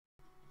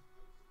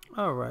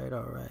All right,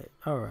 all right,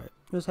 all right.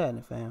 What's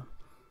happening, fam?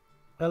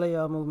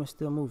 L.A.R. movement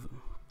still moving.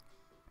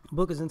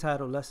 Book is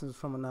entitled Lessons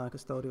from a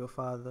Non-Custodial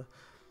Father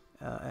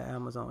at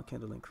Amazon,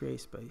 Kindle, and Create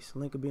Space.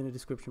 Link will be in the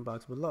description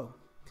box below.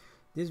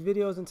 This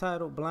video is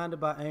entitled Blinded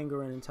by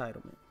Anger and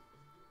Entitlement.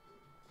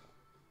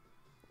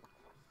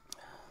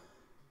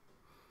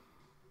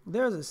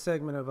 There's a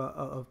segment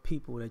of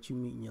people that you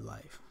meet in your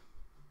life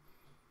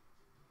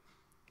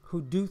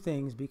who do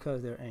things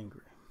because they're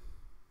angry.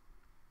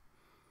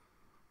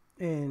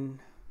 And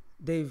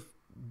they've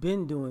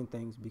been doing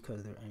things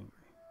because they're angry.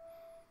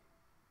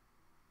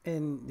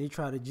 And they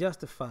try to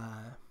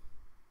justify,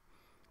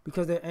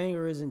 because their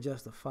anger isn't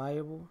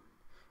justifiable,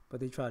 but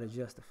they try to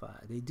justify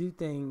it. They do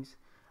things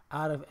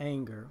out of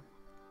anger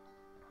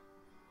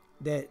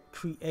that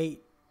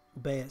create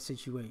bad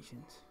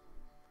situations.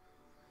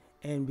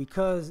 And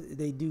because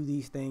they do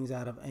these things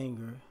out of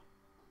anger,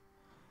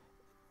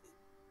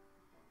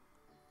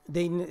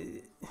 they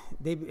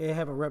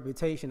have a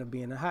reputation of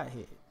being a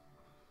hothead.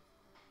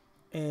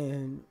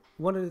 And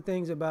one of the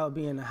things about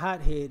being a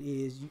hothead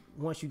is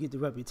once you get the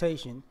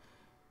reputation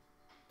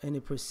and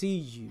it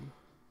precedes you,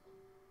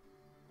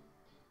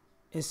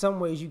 in some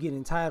ways you get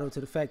entitled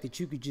to the fact that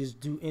you could just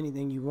do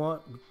anything you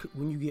want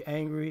when you get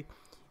angry,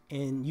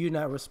 and you're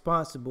not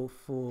responsible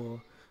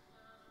for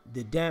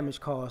the damage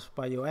caused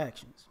by your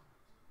actions.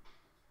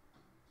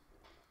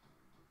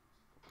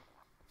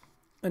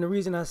 And the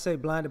reason I say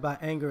blinded by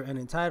anger and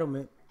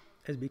entitlement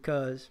is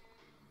because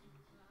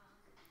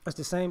it's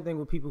the same thing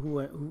with people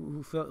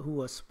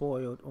who are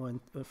spoiled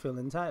or feel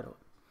entitled.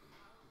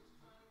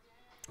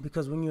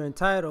 Because when you're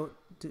entitled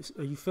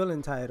or you feel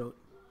entitled,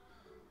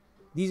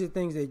 these are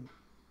things that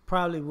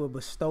probably were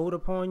bestowed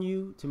upon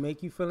you to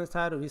make you feel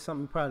entitled. It's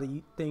something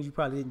things you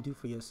probably didn't do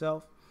for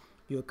yourself.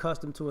 You're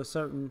accustomed to a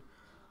certain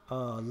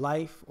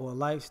life or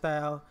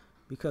lifestyle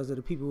because of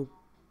the people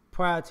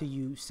prior to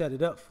you set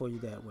it up for you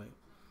that way.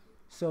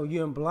 So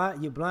you're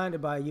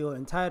blinded by your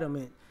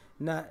entitlement,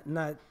 not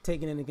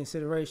taking into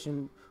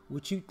consideration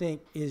what you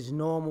think is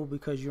normal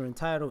because you're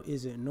entitled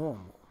isn't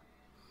normal.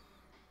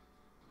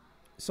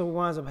 So what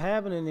winds up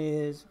happening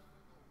is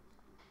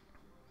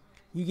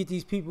you get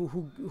these people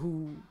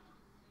who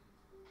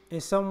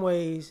in some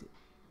ways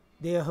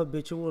they're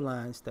habitual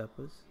line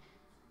steppers,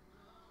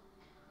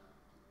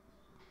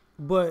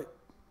 and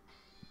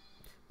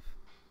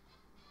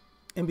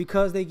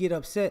because they get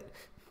upset,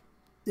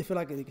 they feel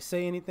like they can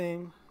say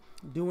anything,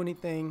 do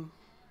anything,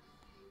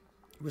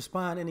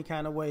 respond any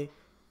kind of way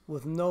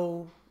with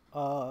no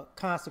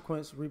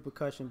consequence,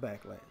 repercussion,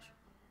 backlash.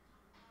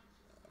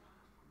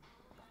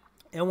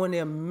 And when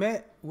they're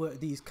met with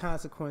these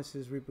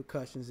consequences,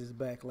 repercussions, is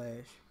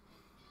backlash,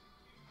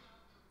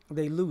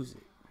 they lose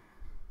it.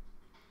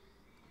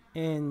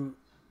 And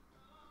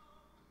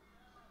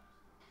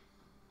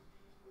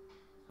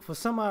for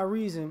some odd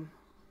reason,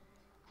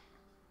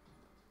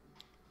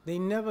 they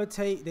never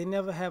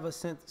have a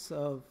sense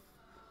of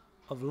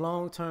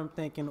long-term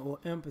thinking or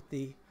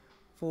empathy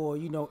for,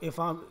 if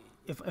I'm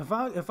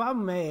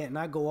mad and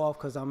I go off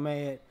because I'm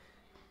mad,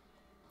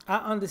 I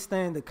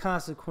understand the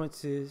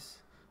consequences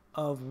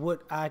of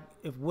what I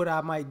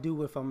might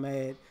do if I'm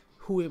mad,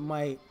 who it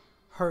might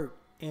hurt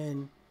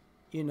and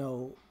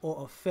or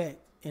affect,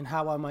 and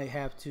how I might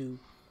have to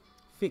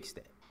fix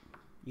that.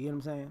 You get what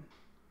I'm saying?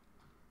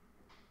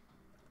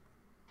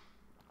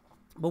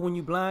 But when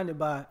you're blinded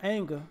by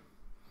anger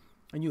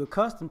and you're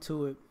accustomed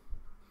to it,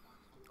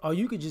 or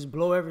you could just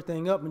blow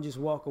everything up and just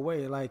walk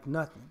away like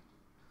nothing.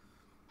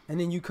 And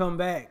then you come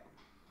back.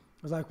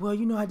 It's like, well,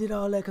 I did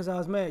all that because I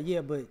was mad. Yeah,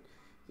 but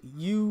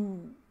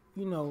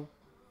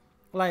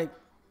like,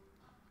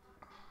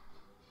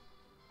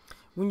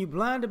 when you're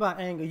blinded by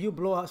anger, you'll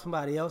blow out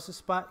somebody else's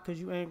spot because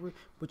you're angry,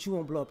 but you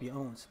won't blow up your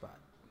own spot.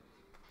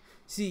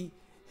 See,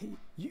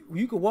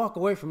 you could walk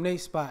away from their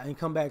spot and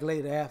come back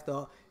later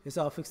after it's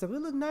all fixed up. It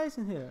look nice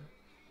in here.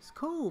 It's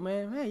cool,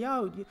 man. Man,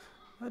 y'all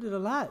did a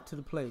lot to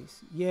the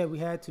place. Yeah, we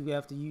had to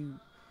after you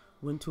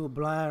went to a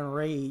blind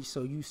rage,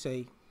 so you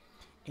say,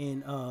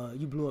 and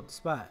you blew up the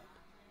spot.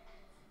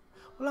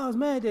 Well, I was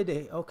mad that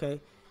day.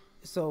 Okay,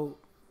 so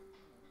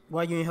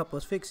why you ain't help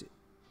us fix it?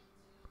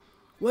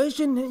 Well, it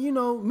shouldn't,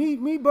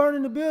 me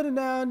burning the building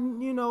down,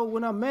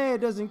 when I'm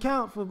mad doesn't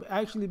count for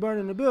actually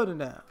burning the building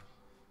down.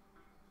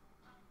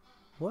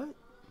 What?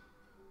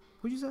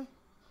 What'd you say?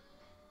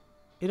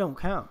 It don't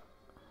count.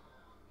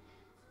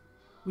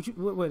 What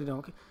it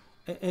don't count?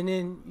 And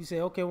then you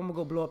say, okay, well, I'm gonna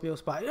go blow up your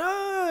spot.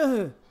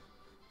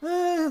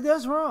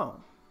 That's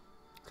wrong.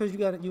 Because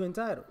you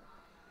entitled.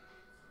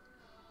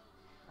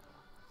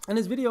 And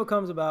this video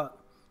comes about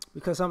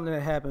because something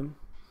that happened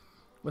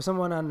with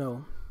someone I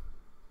know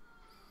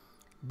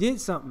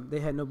did something they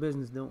had no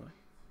business doing.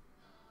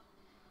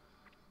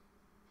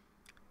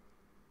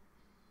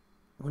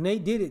 When they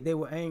did it, they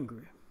were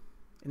angry.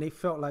 And they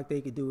felt like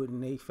they could do it,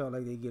 and they felt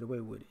like they'd get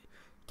away with it.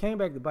 Came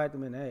back to bite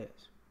them in the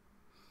ass.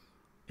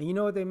 And you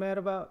know what they're mad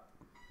about?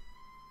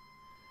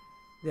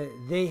 That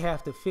they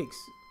have to fix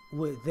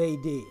what they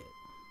did.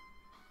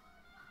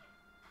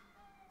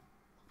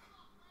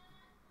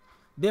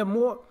 They're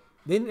more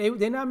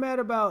They're not mad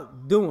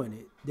about doing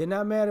it. They're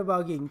not mad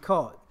about getting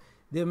caught.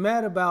 They're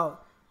mad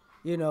about,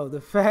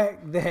 the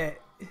fact that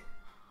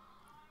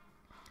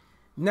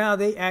now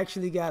they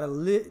actually got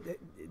to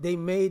they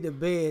made the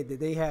bed that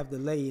they have to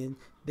lay in.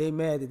 They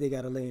mad that they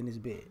got to lay in this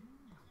bed.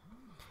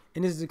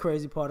 And this is the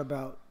crazy part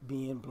about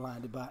being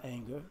blinded by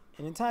anger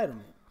and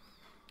entitlement.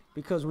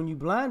 Because when you're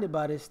blinded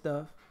by this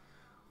stuff,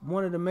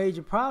 one of the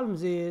major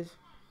problems is,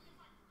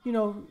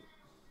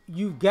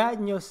 you've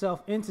gotten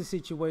yourself into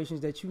situations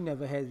that you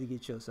never had to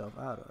get yourself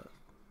out of.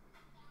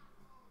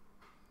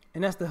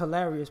 And that's the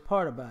hilarious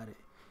part about it.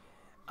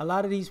 A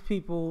lot of these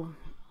people,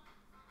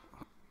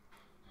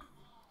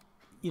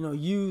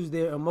 use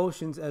their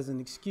emotions as an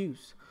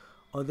excuse,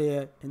 or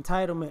their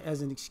entitlement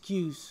as an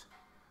excuse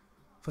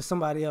for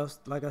somebody else,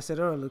 like I said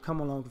earlier, to come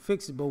along to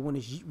fix it. But when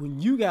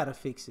you gotta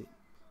fix it,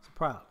 it's a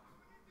problem.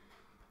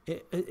 You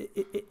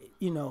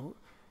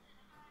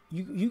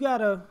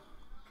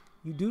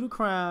do the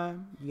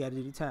crime, you gotta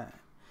do the time.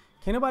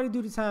 Can't nobody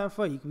do the time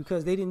for you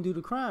because they didn't do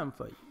the crime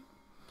for you.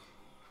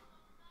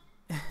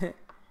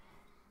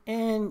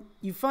 And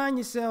you find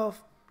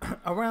yourself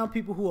around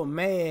people who are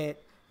mad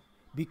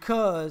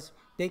because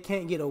they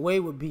can't get away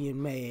with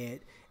being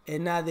mad,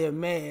 and now they're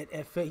mad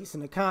at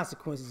facing the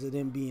consequences of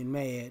them being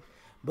mad,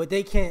 but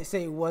they can't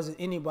say it wasn't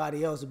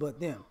anybody else but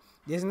them.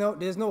 There's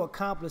no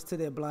accomplice to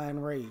their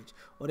blind rage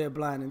or their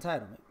blind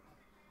entitlement.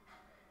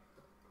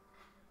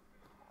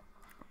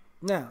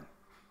 Now,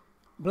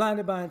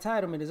 blinded by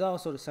entitlement is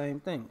also the same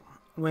thing.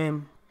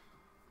 When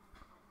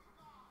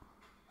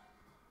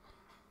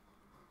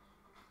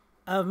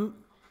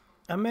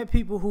I met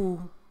people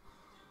who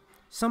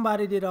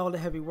somebody did all the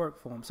heavy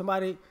work for them.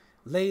 Somebody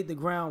laid the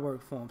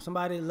groundwork for them.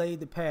 Somebody laid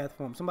the path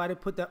for them. Somebody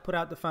put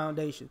out the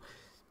foundation.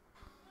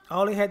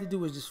 All they had to do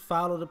was just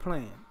follow the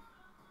plan.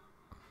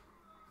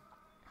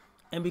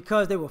 And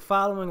because they were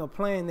following a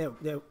plan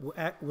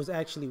that was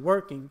actually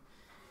working,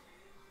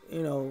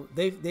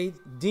 they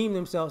deemed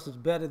themselves as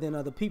better than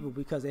other people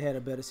because they had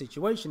a better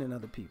situation than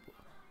other people.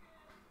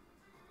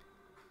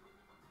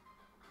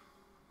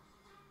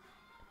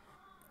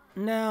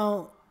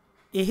 Now,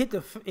 it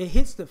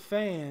hits the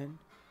fan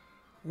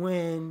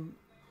when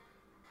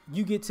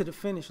you get to the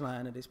finish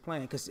line of this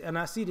plan. And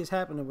I see this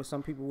happening with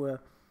some people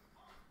where,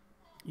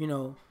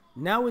 now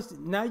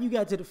you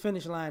got to the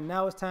finish line.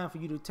 Now it's time for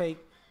you to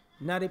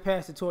now they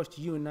pass the torch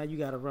to you, and now you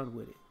got to run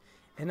with it.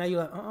 And now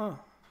you're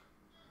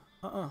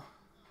like,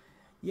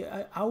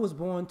 Yeah, I was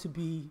born to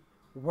be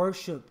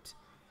worshipped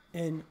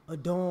and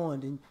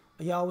adorned, and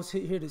y'all was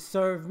here to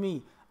serve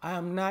me. I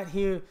am not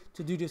here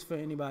to do this for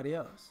anybody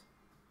else.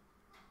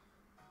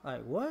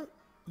 Like, what?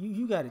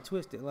 You got it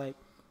twisted. Like,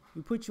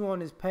 we put you on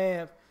this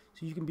path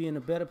so you can be in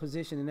a better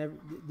position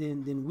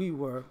than we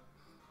were,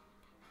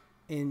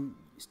 and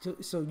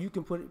so you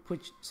can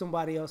put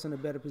somebody else in a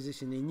better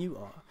position than you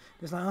are.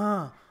 It's like,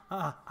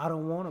 I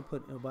don't want to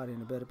put nobody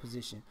in a better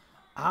position.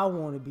 I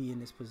want to be in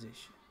this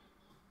position.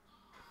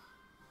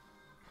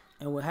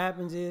 And what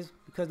happens is,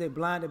 because they're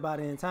blinded by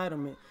the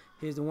entitlement,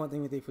 here's the one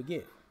thing that they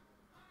forget.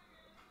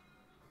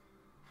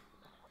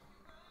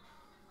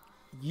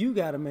 You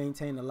got to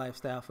maintain a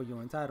lifestyle for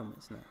your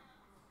entitlements now.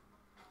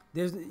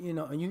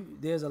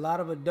 There's a lot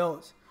of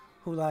adults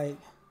who like,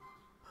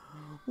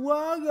 well,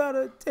 I got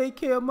to take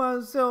care of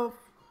myself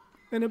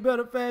in a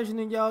better fashion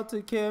than y'all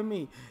took care of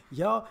me.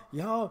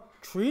 Y'all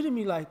treated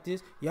me like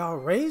this. Y'all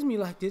raised me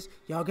like this.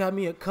 Y'all got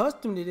me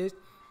accustomed to this.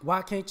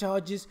 Why can't y'all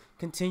just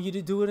continue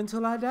to do it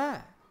until I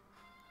die?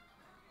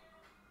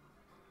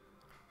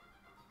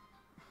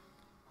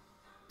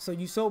 So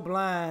you so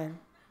blind,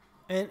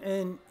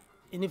 and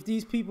if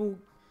these people,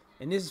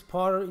 and this is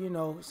part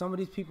of, some of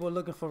these people are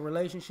looking for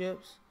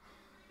relationships,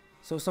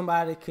 so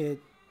somebody could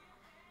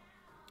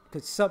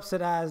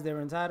subsidize their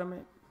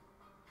entitlement.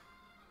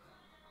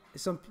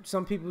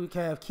 Some people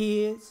can have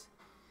kids,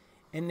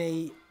 and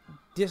they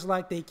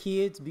dislike their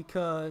kids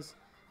because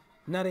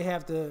now they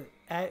have to.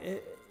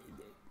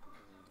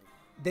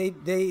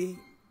 They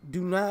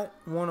do not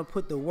want to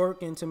put the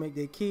work in to make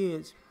their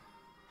kids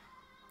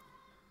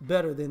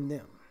better than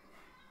them.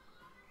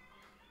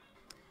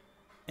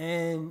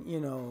 And,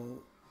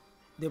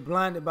 they're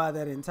blinded by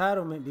that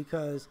entitlement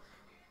because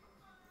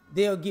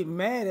they'll get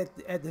mad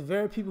at the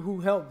very people who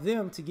helped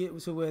them to get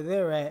to where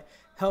they're at,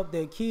 help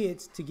their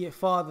kids to get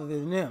farther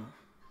than them.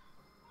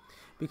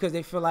 Because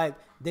they feel like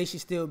they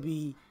should still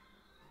be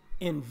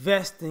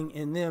investing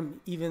in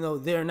them even though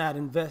they're not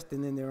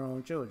investing in their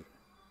own children.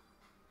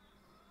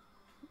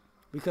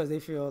 Because they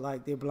feel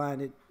like they're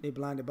blinded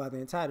by the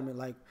entitlement.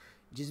 Like,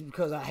 just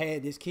because I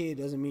had this kid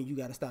doesn't mean you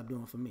got to stop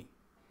doing for me.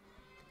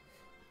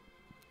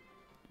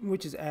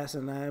 Which is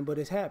asinine, but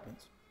it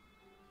happens.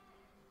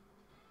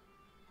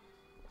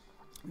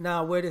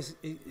 Now, where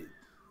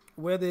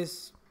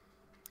this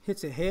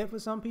hits a head for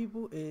some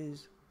people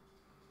is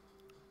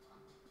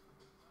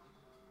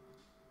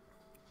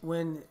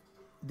when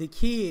the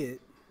kid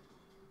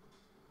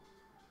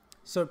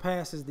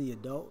surpasses the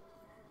adult,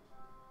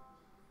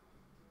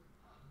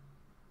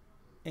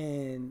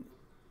 and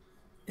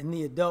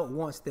the adult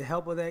wants the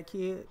help of that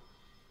kid,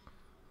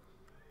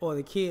 or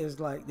the kids,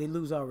 like, they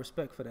lose all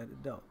respect for that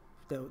adult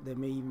that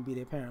may even be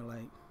their parent.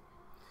 Like,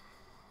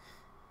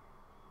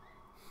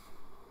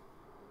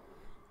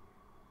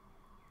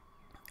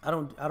 I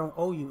don't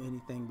owe you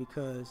anything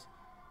because,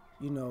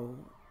 you know,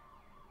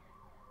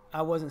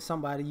 I wasn't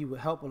somebody you would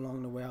help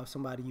along the way. I was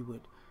somebody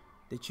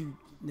that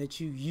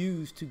you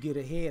used to get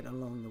ahead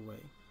along the way.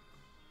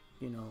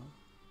 You know,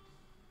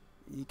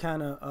 you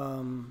kind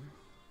of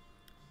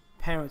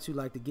parents who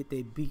like to get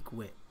their beak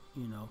wet.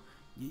 You know,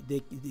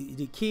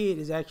 the kid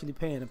is actually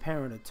paying the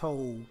parent a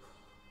toll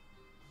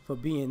for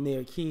being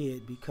their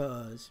kid,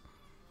 because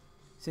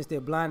since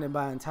they're blinded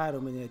by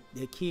entitlement,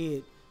 their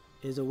kid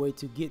is a way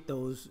to get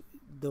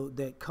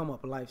that come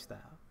up lifestyle.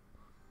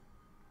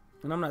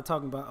 And I'm not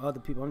talking about other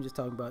people. I'm just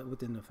talking about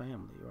within the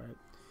family, right?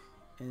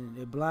 And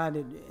they're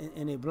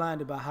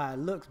blinded by how it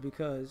looks,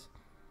 because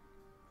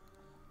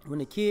when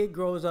a kid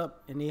grows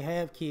up and they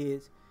have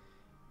kids,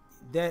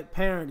 that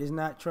parent is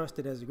not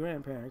trusted as a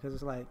grandparent, because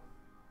it's like,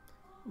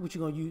 what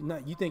you gonna use?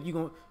 Not, you think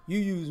you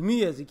use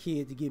me as a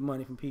kid to get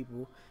money from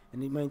people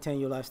and to maintain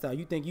your lifestyle.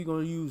 You think you're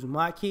gonna use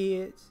my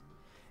kids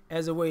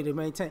as a way to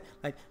maintain?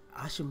 Like,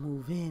 I should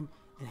move in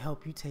and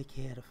help you take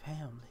care of the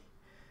family,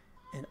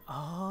 and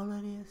all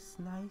of this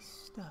nice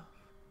stuff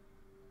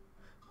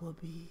will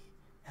be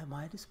at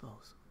my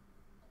disposal.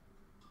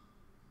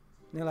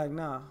 And they're like,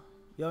 nah,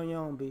 you on your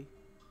own, B.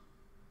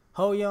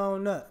 Hold your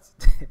own nuts.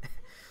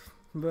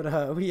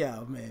 But we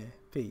out, man.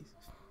 Peace.